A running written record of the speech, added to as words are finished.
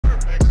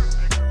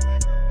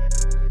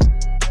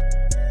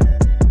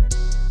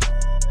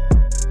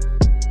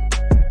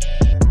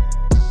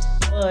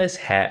What's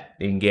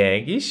happening,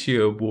 gang? It's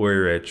your boy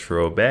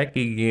Retro back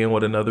again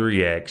with another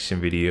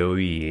reaction video.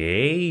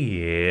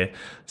 Yeah.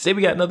 Today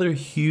we got another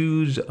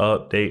huge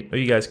update.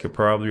 You guys could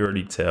probably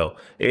already tell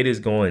it is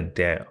going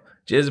down.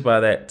 Just by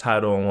that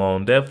title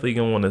alone, definitely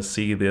gonna want to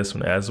see this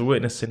one. As we're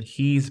witnessing,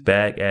 he's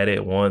back at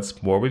it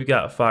once more. We've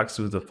got Fox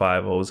with the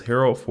 5-0s,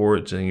 Harold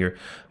Ford Jr.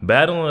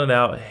 battling it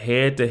out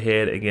head to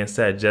head against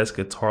that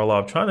Jessica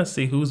Tarlov, trying to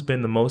see who's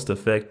been the most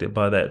affected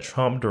by that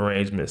Trump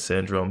derangement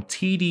syndrome,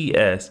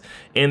 TDS,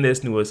 in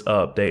this newest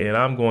update. And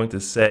I'm going to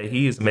say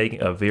he is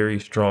making a very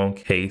strong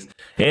case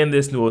in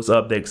this newest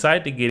update.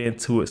 Excited to get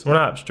into it. So we're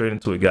not straight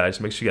into it, guys.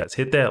 Make sure you guys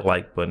hit that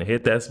like button,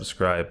 hit that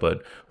subscribe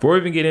button. Before we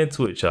even get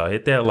into it, y'all,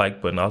 hit that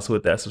like button. Also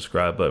hit that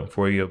subscribe button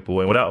for your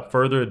boy. And without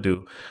further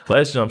ado,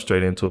 let's jump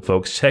straight into it,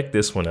 folks. Check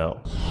this one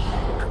out.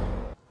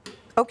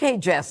 Okay,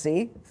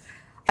 Jesse.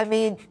 I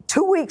mean,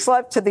 2 weeks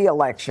left to the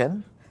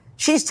election.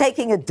 She's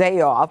taking a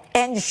day off,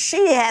 and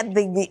she had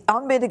the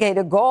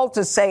unmitigated gall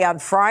to say on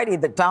Friday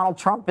that Donald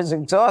Trump is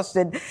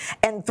exhausted,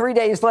 and 3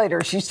 days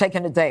later, she's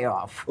taking a day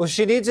off. Well,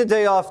 she needs a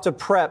day off to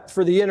prep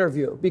for the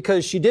interview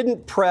because she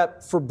didn't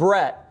prep for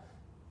Brett,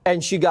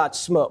 and she got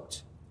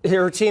smoked.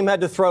 Her team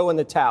had to throw in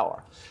the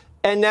towel.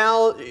 And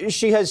now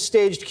she has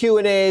staged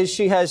Q&As,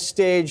 she has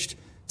staged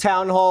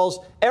town halls.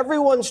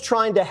 Everyone's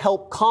trying to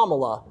help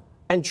Kamala,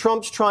 and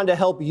Trump's trying to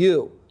help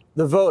you,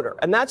 the voter.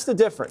 And that's the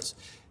difference.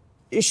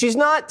 She's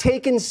not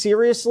taken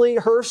seriously,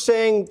 her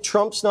saying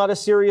Trump's not a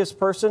serious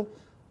person.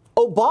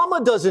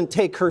 Obama doesn't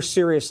take her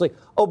seriously.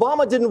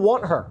 Obama didn't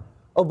want her.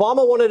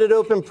 Obama wanted an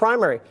open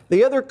primary.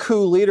 The other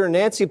coup leader,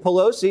 Nancy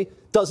Pelosi,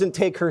 doesn't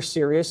take her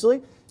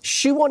seriously.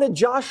 She wanted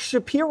Josh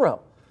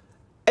Shapiro.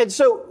 And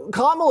so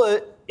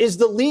Kamala is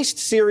the least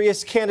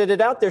serious candidate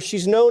out there.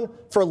 She's known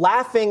for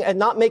laughing and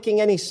not making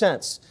any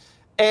sense.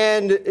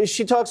 And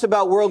she talks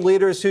about world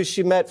leaders who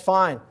she met.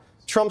 Fine.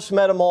 Trump's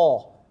met them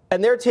all.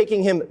 And they're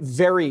taking him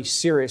very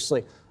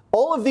seriously.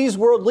 All of these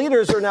world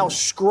leaders are now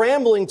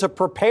scrambling to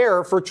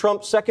prepare for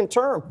Trump's second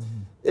term.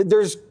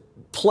 There's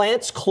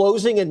plants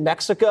closing in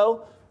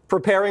Mexico,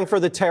 preparing for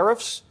the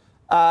tariffs.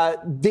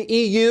 The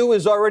EU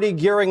is already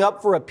gearing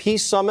up for a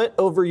peace summit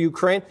over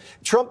Ukraine.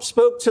 Trump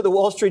spoke to the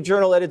Wall Street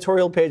Journal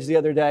editorial page the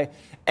other day,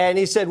 and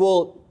he said,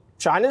 well,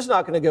 China's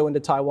not going to go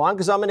into Taiwan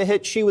because I'm going to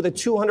hit Xi with a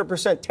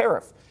 200%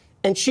 tariff.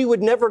 And Xi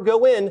would never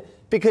go in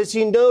because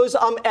he knows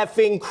I'm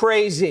effing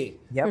crazy.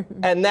 Yep.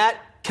 And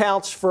that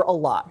counts for a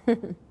lot.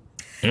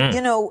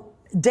 You know,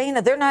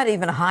 Dana, they're not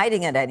even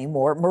hiding it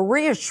anymore.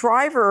 Maria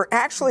Shriver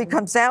actually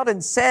comes out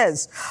and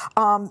says,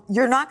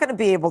 you're not going to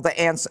be able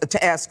to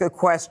ask a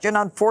question.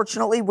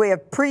 Unfortunately, we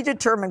have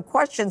predetermined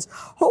questions.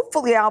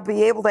 Hopefully, I'll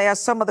be able to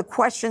ask some of the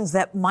questions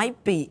that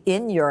might be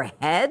in your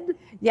head.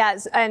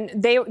 Yes, and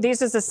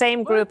this is the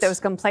same group that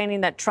was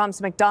complaining that Trump's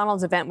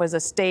McDonald's event was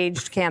a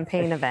staged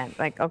campaign event.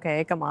 Like,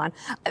 okay, come on.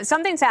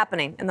 Something's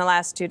happening in the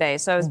last 2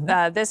 days. So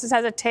this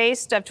has a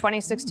taste of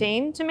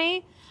 2016 to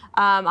me.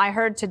 I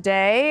heard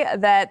today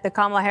that the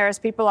Kamala Harris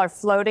people are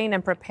floating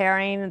and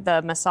preparing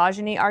the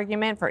misogyny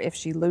argument for if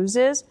she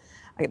loses.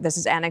 This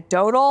is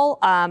anecdotal.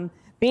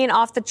 Being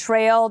off the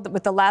trail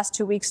with the last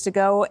 2 weeks to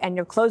go and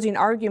your closing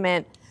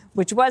argument,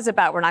 which was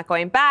about we're not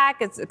going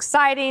back, it's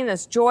exciting,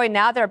 there's joy.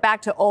 Now they're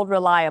back to old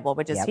reliable,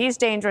 which is he's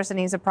dangerous and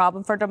he's a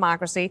problem for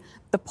democracy.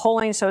 The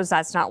polling shows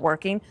that's not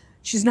working.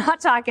 She's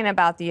not talking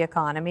about the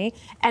economy.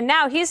 And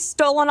now he's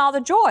stolen all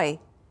the joy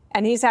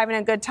and he's having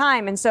a good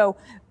time. And so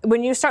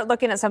when you start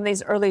looking at some of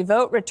these early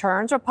vote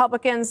returns,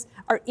 Republicans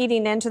are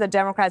eating into the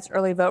Democrats'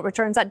 early vote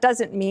returns. That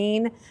doesn't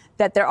mean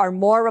that there are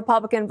more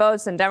Republican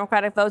votes than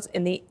Democratic votes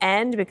in the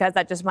end, because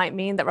that just might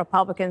mean that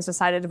Republicans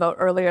decided to vote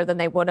earlier than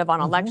they would have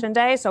on Election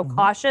Day. So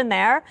caution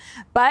there.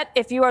 But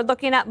if you are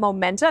looking at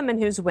momentum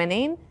and who's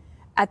winning,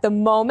 at the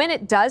moment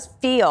it does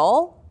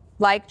feel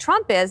like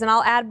Trump is. And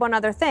I'll add one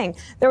other thing.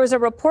 There was a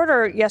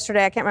reporter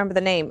yesterday, I can't remember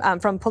the name,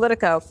 from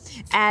Politico,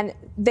 and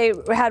they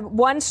had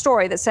one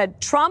story that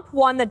said, Trump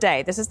won the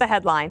day. This is the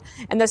headline.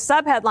 And the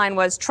subheadline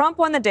was, Trump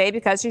won the day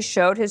because he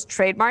showed his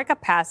trademark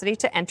capacity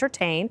to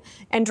entertain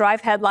and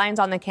drive headlines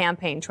on the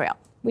campaign trail.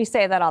 We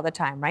say that all the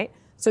time, right?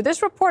 So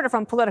this reporter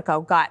from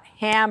Politico got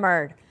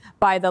hammered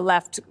by the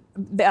left,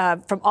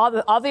 from all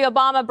the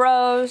Obama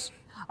bros,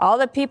 all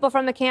the people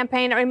from the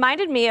campaign. It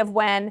reminded me of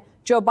when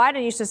Joe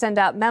Biden used to send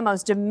out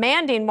memos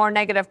demanding more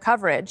negative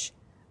coverage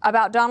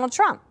about Donald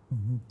Trump.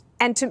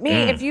 And to me,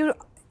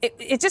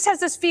 it just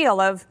has this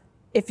feel of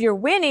if you're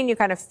winning, you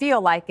kind of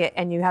feel like it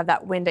and you have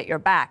that wind at your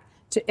back.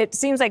 It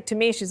seems like to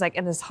me she's like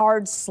in this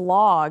hard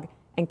slog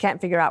and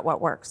can't figure out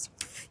what works.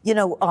 You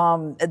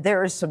know,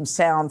 there is some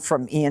sound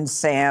from Ian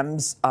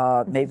Sams.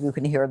 Maybe we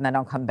can hear it, and then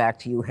I'll come back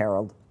to you,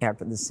 Harold,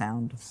 after the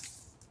sound.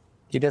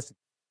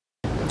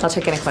 I'll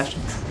take any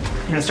questions.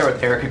 I'm going to start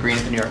with Erica Green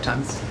at the New York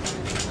Times.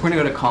 We're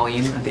going to go to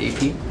Colleen at the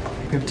AP.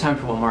 We have time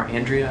for one more.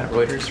 Andrea at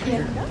Reuters. Right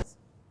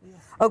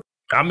here.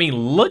 I mean,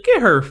 look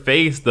at her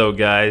face, though,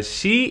 guys.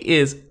 She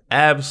is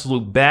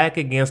absolute back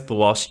against the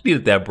wall. She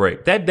needed that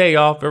break. That day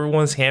off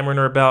everyone's hammering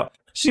her about.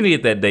 She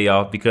needed that day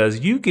off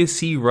because you can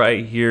see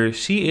right here,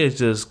 she is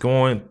just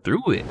going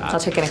through it. I'll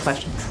take any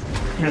questions.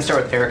 I'm going to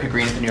start with Erica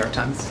Green at the New York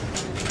Times.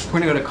 We're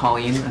gonna go to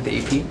Colleen at the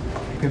AP.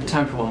 We have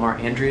time for one more.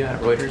 Andrea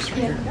at Reuters. Right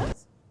here.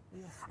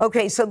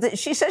 Okay, so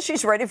she says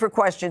she's ready for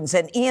questions,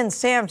 and Ian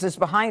Sams is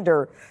behind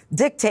her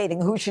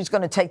dictating who she's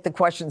going to take the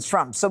questions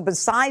from. So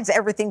besides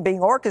everything being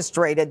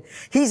orchestrated,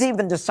 he's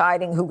even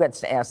deciding who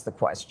gets to ask the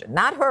question,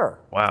 not her.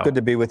 Wow. Good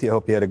to be with you.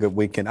 Hope you had a good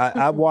weekend.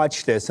 I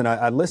watched this, and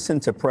I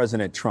listened to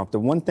President Trump. The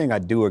one thing I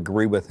do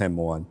agree with him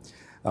on,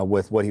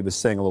 with what he was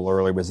saying a little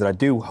earlier, was that I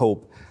do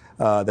hope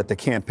that the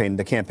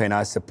campaign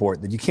I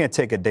support, that you can't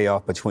take a day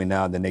off between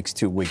now and the next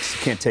 2 weeks.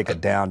 You can't take a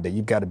down day.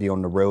 You've got to be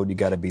on the road. You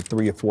got to be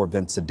 3 or 4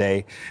 events a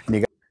day, and you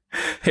got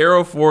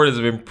Harold Ford has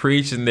been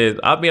preaching this.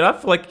 I mean, I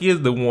feel like he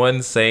is the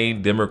one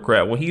sane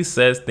Democrat when he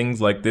says things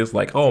like this,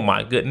 like, oh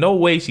my good, no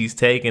way she's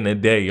taking a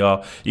day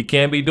off. You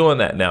can't be doing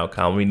that now,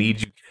 Colin. We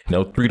need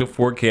you, 3 to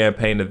 4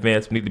 campaign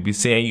events. We need to be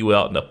seeing you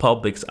out in the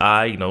public's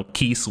eye,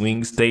 key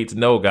swing states.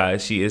 No,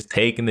 guys, she is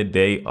taking the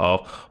day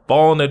off,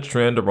 following the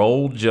trend of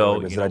old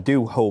Joe. I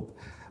do hope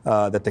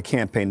that the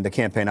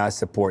campaign I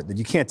support, that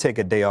you can't take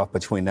a day off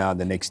between now and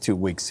the next 2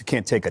 weeks. You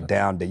can't take a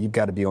down day. You've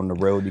got to be on the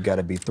road. You got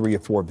to be 3 or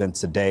 4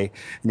 events a day,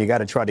 and you got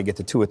to try to get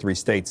to 2 or 3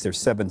 states. There's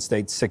 7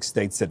 states, 6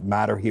 states that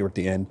matter here at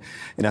the end,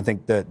 and I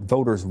think that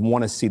voters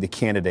want to see the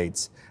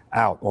candidates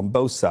out on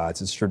both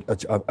sides.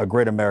 It's a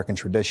great American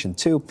tradition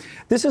too.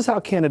 This is how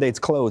candidates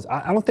close.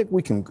 I don't think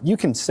you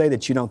can say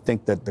that you don't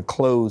think that the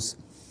close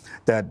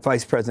that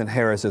Vice President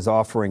Harris is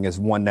offering is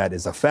one that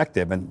is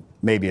effective, and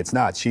maybe it's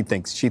not. She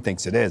thinks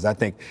it is. I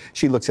think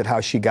she looks at how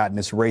she got in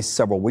this race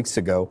several weeks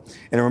ago.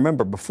 And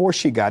remember, before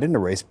she got in the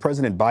race,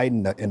 President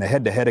Biden, in a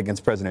head-to-head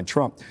against President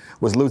Trump,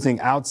 was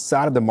losing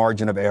outside of the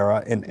margin of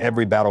error in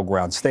every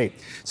battleground state.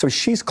 So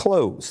she's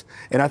close.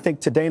 And I think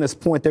to Dana's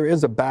point, there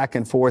is a back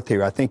and forth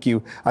here. I think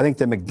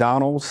the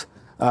McDonald's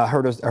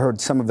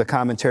heard some of the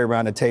commentary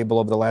around the table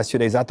over the last few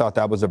days. I thought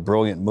that was a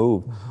brilliant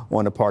move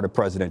on the part of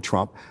President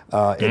Trump.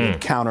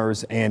 It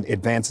counters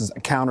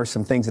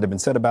some things that have been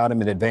said about him.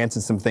 It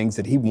advances some things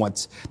that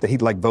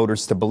he'd like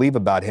voters to believe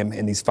about him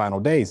in these final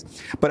days.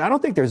 But I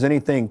don't think there's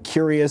anything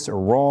curious or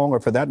wrong, or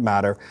for that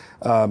matter,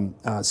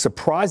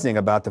 surprising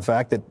about the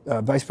fact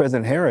that Vice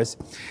President Harris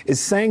is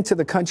saying to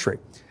the country,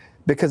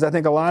 because I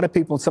think a lot of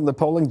people in some of the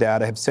polling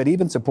data have said,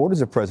 even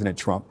supporters of President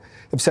Trump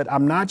have said,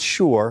 I'm not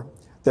sure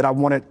that I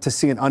wanted to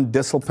see an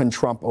undisciplined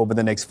Trump over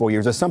the next 4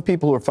 years. There's some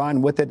people who are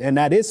fine with it, and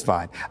that is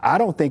fine. I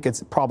don't think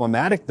it's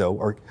problematic, though,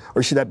 or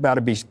should that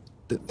matter be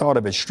thought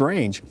of as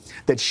strange,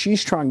 that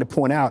she's trying to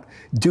point out,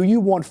 do you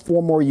want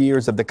 4 more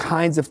years of the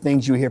kinds of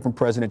things you hear from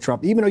President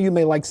Trump, even though you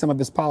may like some of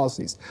his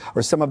policies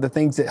or some of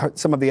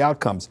the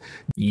outcomes?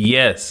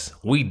 Yes,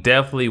 we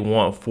definitely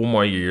want 4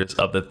 more years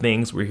of the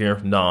things we're hearing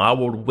from Donald. I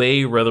would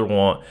way rather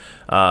want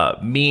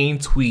mean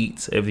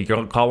tweets, if you're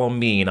gonna call them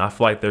mean. I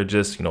feel like they're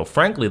just,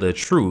 frankly, the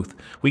truth.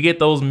 We get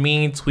those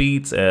mean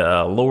tweets,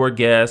 lower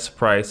gas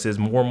prices,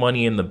 more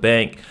money in the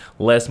bank,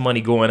 less money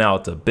going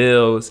out to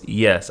bills.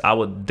 Yes,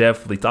 I'll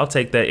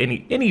take that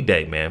any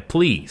day, man.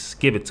 Please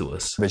give it to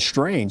us. It's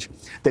strange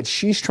that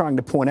she's trying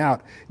to point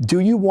out, do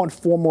you want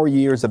 4 more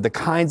years of the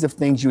kinds of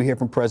things you hear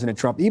from President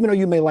Trump, even though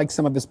you may like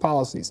some of his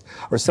policies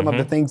or some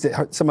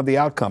of the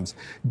outcomes?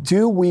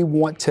 Do we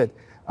want to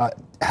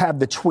have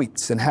the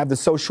tweets and have the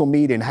social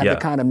media and have the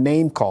kind of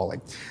name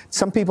calling?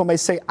 Some people may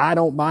say, I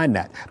don't mind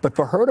that. But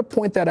for her to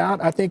point that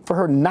out, I think for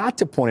her not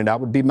to point it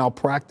out would be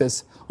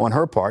malpractice on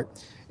her part.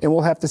 And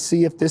we'll have to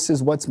see if this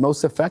is what's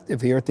most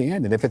effective here at the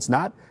end. And if it's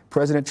not,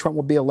 President Trump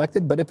will be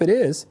elected. But if it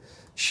is,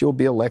 she'll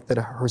be elected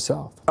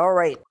herself. All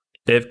right.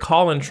 If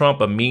calling Trump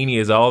a meanie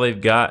is all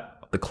they've got,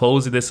 the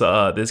close of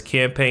this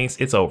campaign,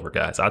 it's over,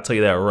 guys. I'll tell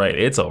you that right.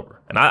 It's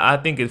over. And I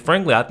think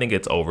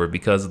it's over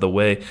because of the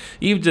way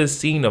you've just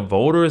seen the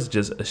voters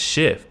just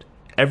shift.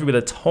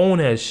 The tone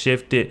has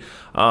shifted.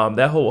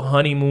 That whole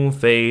honeymoon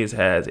phase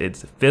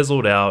it's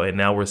fizzled out, and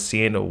now we're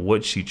seeing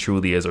what she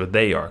truly is, or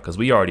they are, because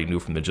we already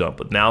knew from the jump,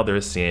 but now they're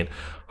seeing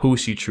who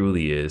she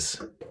truly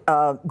is.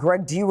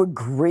 Greg, do you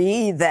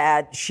agree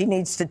that she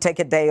needs to take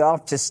a day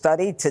off to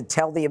study, to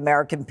tell the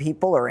American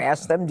people or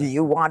ask them, do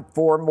you want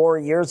 4 more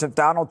years of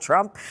Donald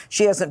Trump?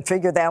 She hasn't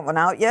figured that one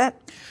out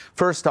yet?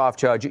 First off,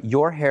 Judge,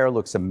 your hair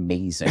looks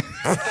amazing.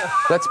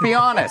 Let's be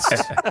honest.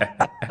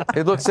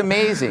 It looks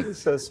amazing.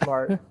 So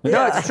smart.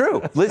 No, it's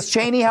true. Liz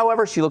Cheney,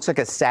 however, she looks like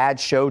a sad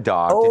show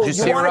dog. Oh, did you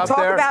see her up there? want to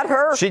talk about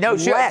her?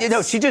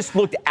 She just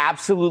looked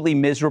absolutely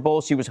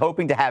miserable. She was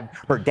hoping to have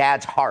her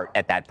dad's heart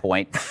at that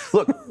point.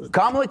 Look,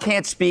 Kamala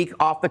can't speak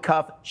off the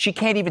cuff. She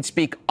can't even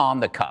speak on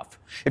the cuff.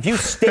 If you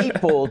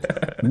stapled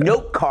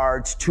note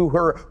cards to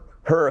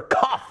her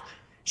cuff,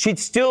 she'd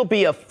still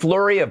be a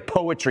flurry of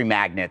poetry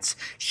magnets.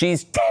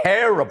 She's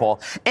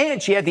terrible.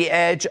 And she had the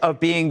edge of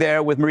being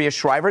there with Maria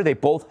Shriver. They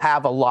both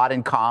have a lot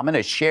in common,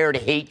 a shared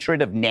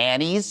hatred of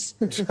nannies.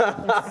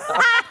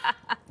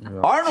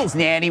 Arnold's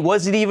nanny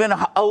wasn't even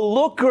a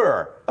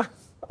looker,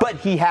 but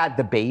he had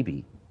the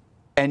baby.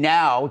 And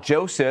now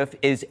Joseph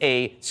is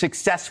a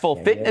successful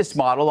fitness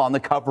model on the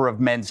cover of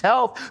Men's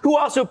Health, who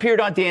also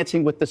appeared on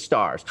Dancing with the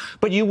Stars.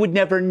 But you would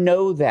never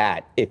know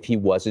that if he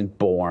wasn't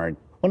born.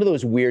 One of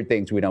those weird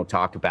things we don't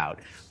talk about.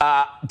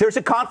 There's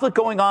a conflict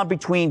going on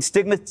between the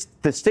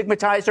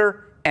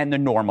stigmatizer and the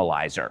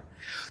normalizer.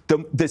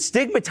 The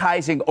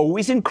stigmatizing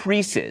always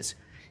increases.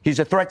 He's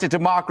a threat to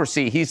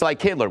democracy. He's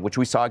like Hitler, which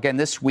we saw again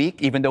this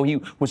week, even though he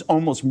was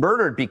almost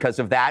murdered because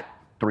of that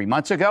 3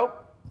 months ago.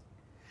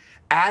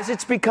 As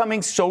it's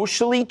becoming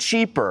socially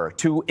cheaper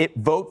to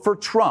vote for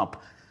Trump,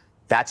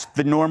 that's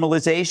the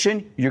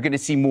normalization. You're going to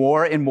see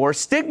more and more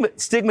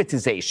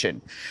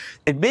stigmatization.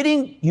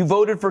 Admitting you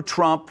voted for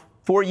Trump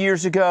 4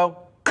 years ago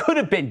could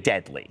have been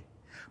deadly.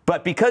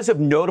 But because of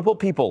notable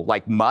people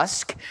like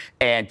Musk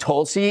and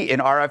Tulsi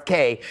and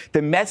RFK,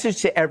 the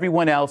message to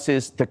everyone else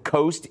is the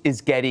coast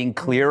is getting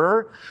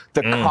clearer,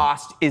 the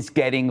cost is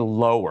getting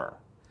lower.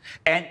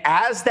 And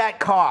as that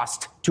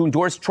cost to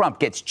endorse Trump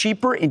gets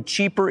cheaper and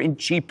cheaper and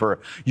cheaper,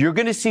 you're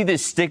going to see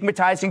this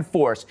stigmatizing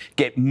force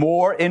get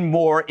more and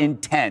more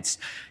intense.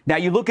 Now,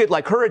 you look at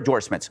like her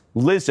endorsements,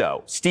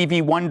 Lizzo,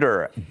 Stevie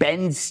Wonder,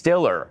 Ben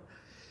Stiller.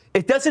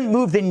 It doesn't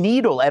move the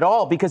needle at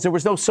all because there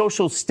was no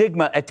social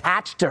stigma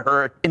attached to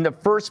her in the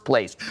first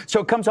place. So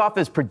it comes off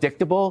as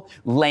predictable,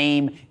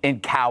 lame,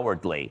 and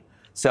cowardly.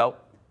 So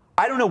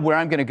I don't know where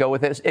I'm going to go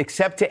with this,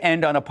 except to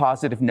end on a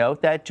positive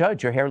note that,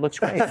 Judge, your hair looks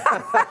great.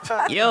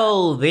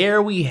 Yo,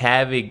 there we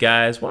have it,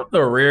 guys. One of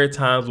the rare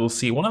times we'll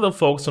see one of the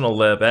folks on the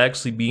left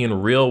actually being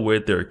real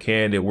with their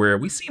candidate, where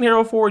we seen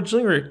Harold Ford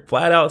Jr.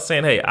 flat out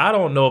saying, hey, I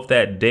don't know if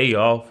that day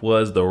off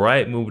was the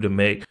right move to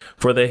make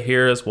for the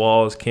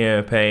Harris-Walz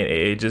campaign.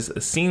 It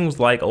just seems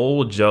like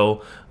old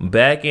Joe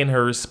back in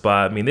her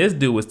spot. I mean, this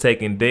dude was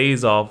taking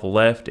days off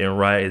left and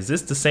right. Is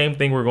this the same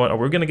thing we're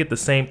going to get the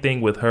same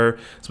thing with her?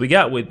 So we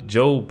got with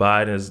Joe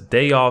Biden's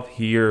day off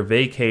here,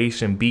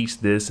 vacation,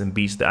 beach this and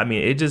beach that. I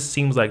mean, it just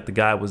seems like the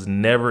guy was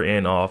never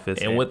in office.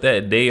 And with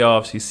that day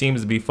off, she seems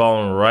to be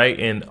following right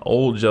in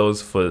old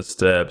Joe's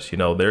footsteps. You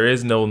know, there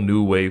is no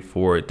new way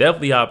forward.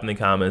 Definitely hop in the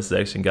comment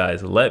section,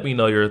 guys. Let me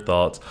know your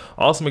thoughts.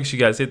 Also, make sure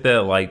you guys hit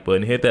that like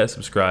button, hit that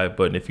subscribe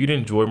button. If you did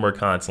enjoy more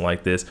content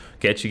like this,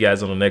 catch you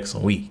guys on the next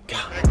week.